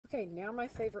Okay, now my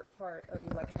favorite part of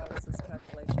electrolysis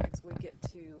calculations. We get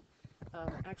to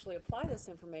actually apply this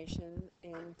information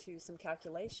into some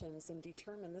calculations and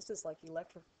determine, this is like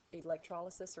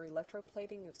electrolysis or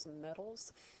electroplating of some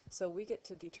metals. So we get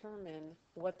to determine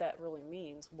what that really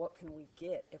means. What can we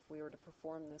get if we were to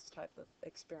perform this type of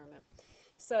experiment?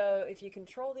 So if you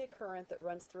control the current that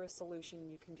runs through a solution,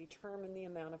 you can determine the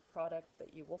amount of product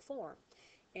that you will form.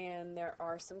 And there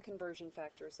are some conversion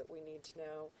factors that we need to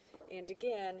know. And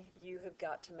again, you have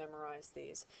got to memorize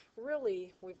these.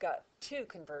 Really, we've got two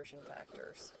conversion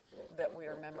factors that we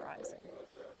are memorizing,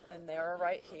 and they are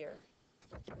right here.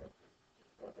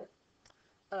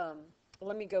 Um,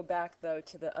 Let me go back, though,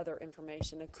 to the other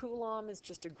information. A coulomb is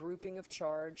just a grouping of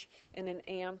charge, and an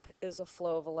amp is a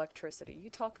flow of electricity.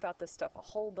 You talk about this stuff a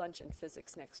whole bunch in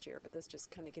physics next year, but this just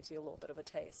kind of gives you a little bit of a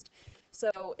taste.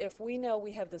 So if we know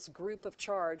we have this group of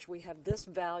charge, we have this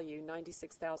value,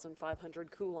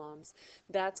 96,500 coulombs,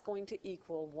 that's going to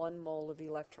equal 1 mole of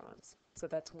electrons. So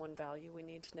that's one value we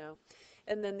need to know.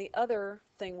 And then the other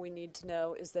thing we need to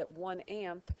know is that 1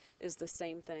 amp is the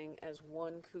same thing as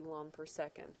 1 coulomb per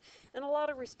second. In a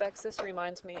lot of respects, this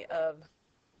reminds me of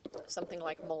something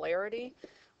like molarity,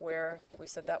 where we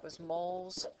said that was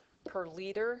moles per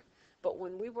liter. But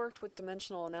when we worked with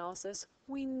dimensional analysis,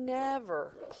 we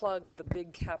never plugged the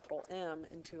big capital M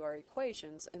into our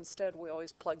equations. Instead, we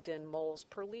always plugged in moles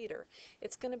per liter.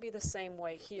 It's going to be the same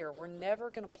way here. We're never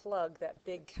going to plug that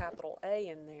big capital A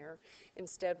in there.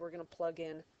 Instead, we're going to plug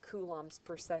in coulombs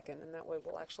per second, and that way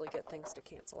we'll actually get things to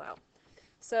cancel out.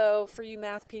 So for you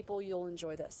math people, you'll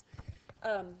enjoy this.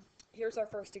 Here's our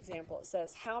first example. It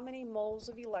says, how many moles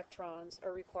of electrons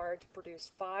are required to produce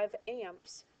 5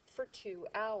 amps for 2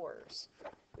 hours?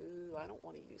 Ooh, I don't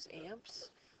want to use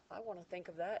amps. I want to think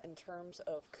of that in terms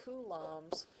of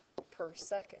coulombs per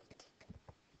second.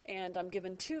 And I'm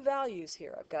given two values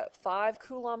here. I've got 5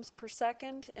 coulombs per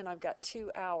second, and I've got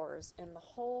 2 hours. And the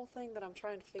whole thing that I'm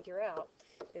trying to figure out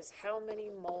is how many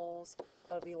moles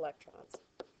of electrons.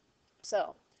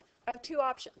 So I have two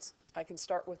options. I can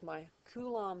start with my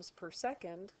coulombs per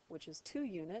second, which is 2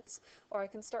 units, or I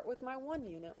can start with my 1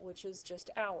 unit, which is just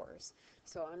hours.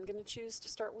 So I'm going to choose to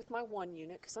start with my 1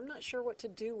 unit because I'm not sure what to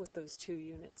do with those 2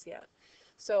 units yet.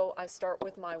 So I start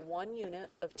with my 1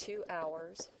 unit of 2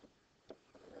 hours,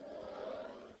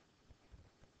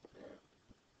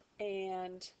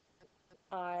 and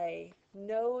I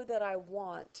know that I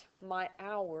want my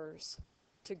hours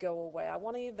to go away. I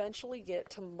want to eventually get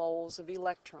to moles of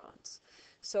electrons.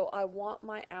 So I want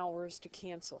my hours to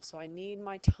cancel. So I need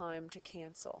my time to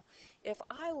cancel. If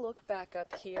I look back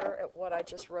up here at what I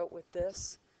just wrote with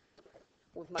this,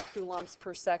 with my coulombs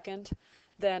per second,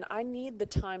 then I need the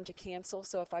time to cancel.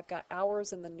 So if I've got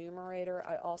hours in the numerator,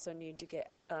 I also need to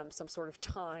get some sort of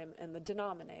time in the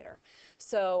denominator.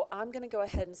 So I'm going to go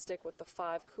ahead and stick with the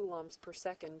 5 coulombs per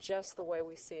second, just the way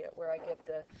we see it, where I get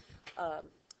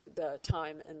the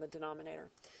time in the denominator.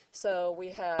 So we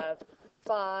have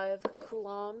 5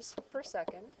 coulombs per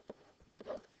second.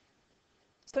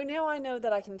 So now I know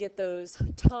that I can get those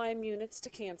time units to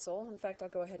cancel. In fact, I'll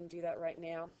go ahead and do that right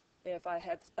now. If I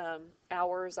had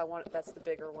hours, that's the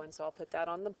bigger one, so I'll put that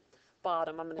on the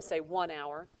bottom. I'm going to say 1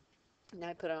 hour, and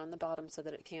I put it on the bottom so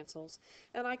that it cancels.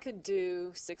 And I could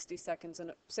do 60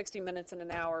 minutes in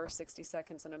an hour, 60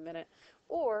 seconds in a minute,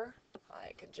 or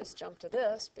I could just jump to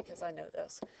this because I know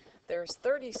this. There's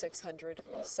 3,600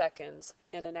 seconds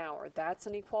in an hour. That's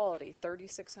an equality.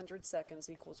 3,600 seconds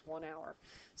equals 1 hour.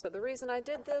 So the reason I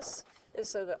did this is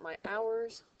so that my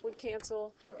hours would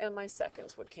cancel and my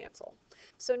seconds would cancel.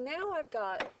 So now I've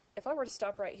got, if I were to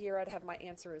stop right here, I'd have my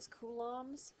answer as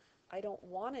coulombs. I don't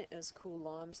want it as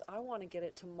coulombs. I want to get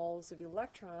it to moles of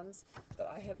electrons, but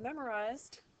I have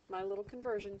memorized my little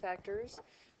conversion factors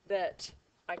that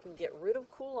I can get rid of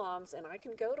coulombs and I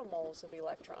can go to moles of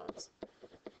electrons,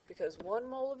 because 1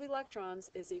 mole of electrons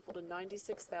is equal to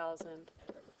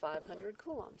 96,500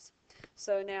 coulombs.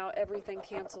 So now everything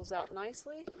cancels out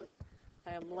nicely.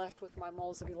 I am left with my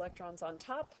moles of electrons on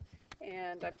top,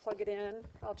 and I plug it in.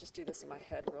 I'll just do this in my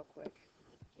head real quick.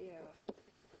 Yeah,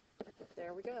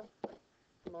 there we go.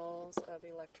 Moles of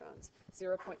electrons,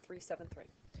 0.373.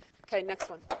 Okay, next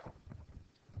one.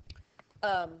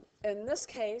 In this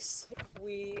case,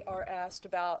 we are asked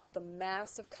about the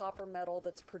mass of copper metal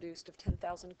that's produced if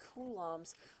 10,000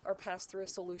 coulombs are passed through a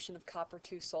solution of copper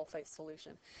 2 sulfate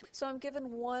solution. So I'm given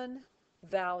one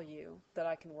value that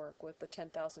I can work with, the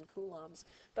 10,000 coulombs,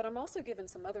 but I'm also given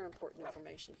some other important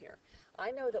information here.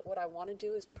 I know that what I want to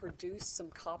do is produce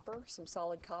some copper, some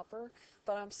solid copper,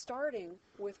 but I'm starting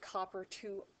with copper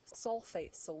 2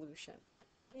 sulfate solution.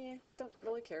 Don't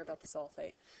really care about the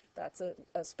sulfate. That's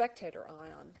a spectator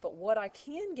ion. But what I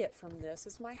can get from this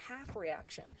is my half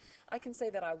reaction. I can say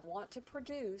that I want to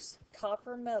produce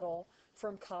copper metal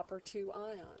from copper 2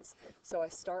 ions. So I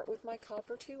start with my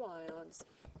copper 2 ions,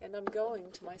 and I'm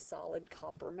going to my solid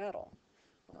copper metal.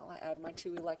 Well, I add my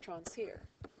 2 electrons here.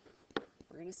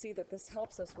 We're going to see that this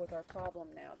helps us with our problem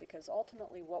now, because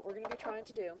ultimately what we're going to be trying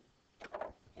to do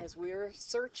is we're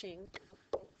searching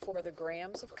for the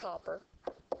grams of copper,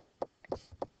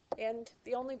 and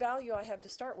the only value I have to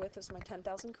start with is my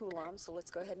 10,000 coulombs, so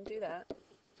let's go ahead and do that.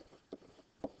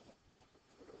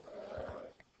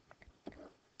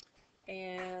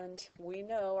 And we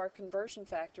know our conversion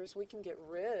factors, we can get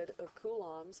rid of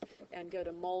coulombs and go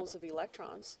to moles of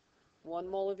electrons. 1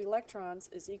 mole of electrons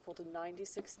is equal to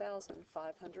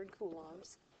 96,500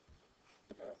 coulombs.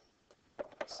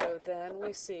 So then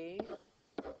we see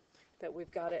that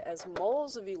we've got it as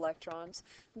moles of electrons.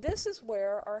 This is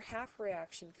where our half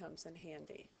reaction comes in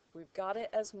handy. We've got it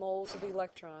as moles of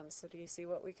electrons. So do you see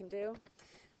what we can do?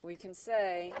 We can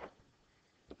say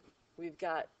we've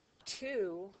got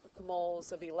 2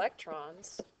 moles of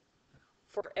electrons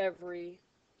for every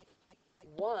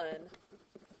 1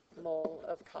 mole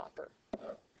of copper.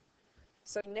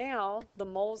 So now the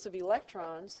moles of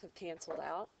electrons have canceled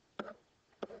out.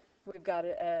 We've got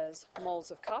it as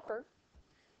moles of copper,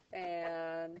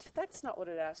 and that's not what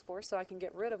it asked for, so I can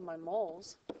get rid of my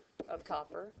moles of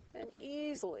copper and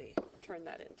easily turn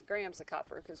that into grams of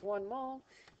copper, because 1 mole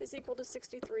is equal to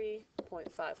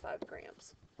 63.55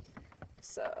 grams.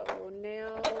 So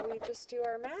now we just do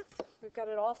our math. We've got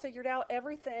it all figured out.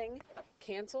 Everything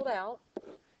canceled out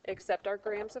except our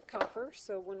grams of copper.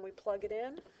 So when we plug it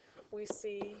in, we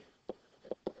see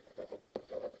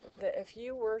that if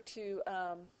you were to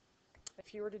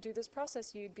do this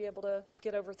process, you'd be able to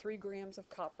get over 3 grams of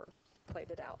copper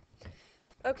plated out.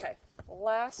 Okay,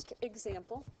 last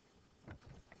example.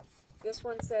 This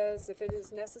one says if it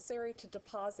is necessary to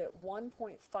deposit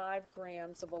 1.5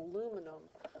 grams of aluminum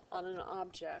on an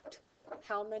object,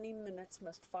 how many minutes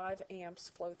must 5 amps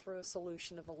flow through a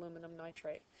solution of aluminum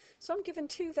nitrate? So I'm given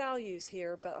 2 values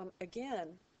here, but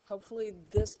again, hopefully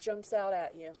this jumps out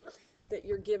at you, that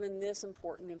you're given this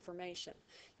important information.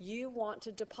 You want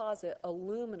to deposit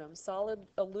aluminum, solid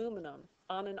aluminum,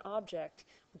 on an object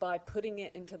by putting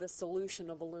it into the solution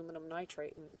of aluminum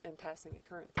nitrate and passing a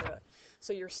current through it.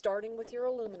 So you're starting with your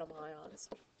aluminum ions,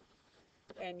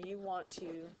 and you want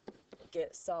to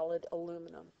get solid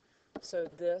aluminum. So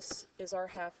this is our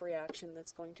half reaction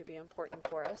that's going to be important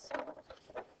for us.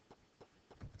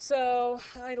 So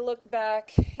I look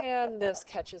back, and this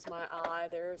catches my eye.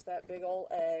 There's that big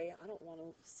old A. I don't want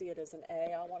to see it as an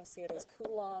A. I want to see it as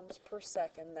coulombs per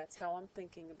second. That's how I'm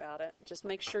thinking about it. Just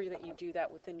make sure that you do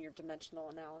that within your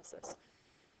dimensional analysis.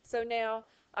 So now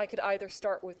I could either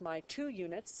start with my 2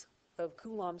 units of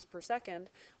coulombs per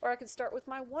second, or I could start with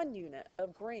my 1 unit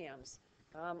of grams.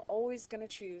 I'm always going to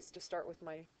choose to start with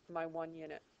my 1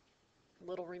 unit.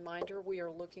 Little reminder, we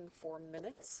are looking for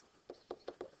minutes.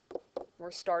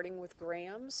 We're starting with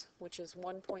grams, which is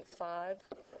 1.5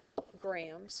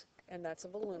 grams, and that's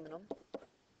of aluminum.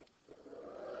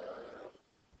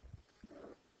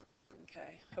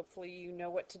 Okay, hopefully you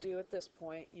know what to do at this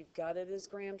point. You've got it as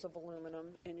grams of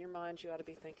aluminum. In your mind, you ought to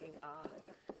be thinking,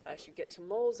 I should get to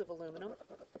moles of aluminum.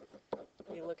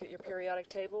 You look at your periodic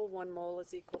table, 1 mole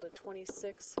is equal to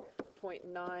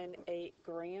 26.98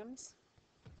 grams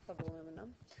of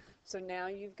aluminum. So now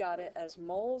you've got it as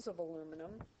moles of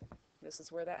aluminum. This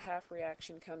is where that half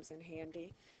reaction comes in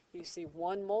handy. You see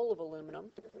 1 mole of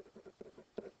aluminum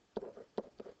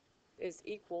is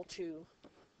equal to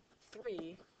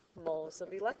 3 moles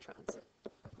of electrons.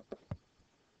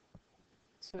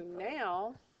 So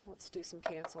now, let's do some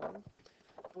canceling.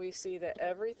 We see that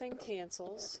everything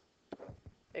cancels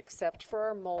except for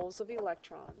our moles of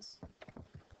electrons.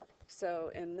 So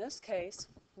in this case,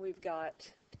 we've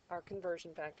got our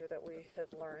conversion factor that we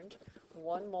have learned.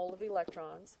 1 mole of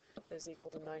electrons is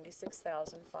equal to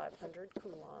 96,500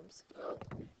 coulombs.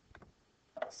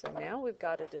 So now we've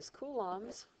got it as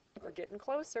coulombs. We're getting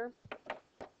closer.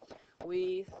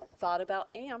 We thought about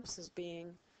amps as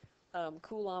being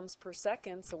coulombs per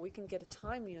second, so we can get a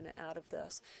time unit out of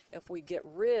this if we get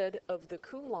rid of the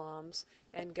coulombs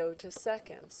and go to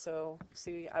seconds. So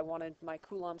see, I wanted my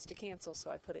coulombs to cancel,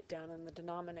 so I put it down in the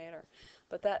denominator.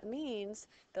 But that means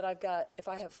that I've got, if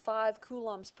I have 5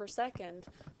 coulombs per second,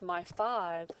 my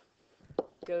 5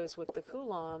 goes with the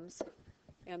coulombs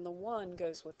and the 1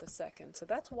 goes with the second. So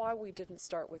that's why we didn't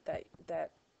start with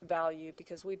that value,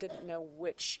 because we didn't know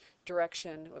which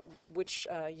direction, which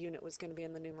unit was going to be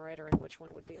in the numerator and which one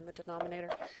would be in the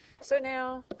denominator. So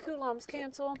now coulombs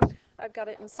cancel. I've got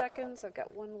it in seconds. I've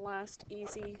got one last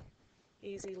easy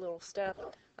little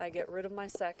step. I get rid of my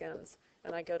seconds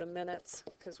and I go to minutes,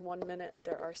 because 1 minute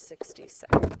there are 60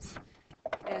 seconds.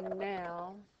 And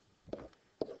now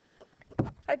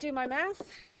I do my math,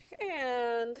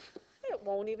 and it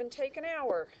won't even take an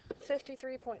hour.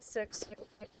 53.6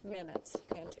 minutes,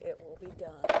 and it will be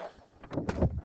done.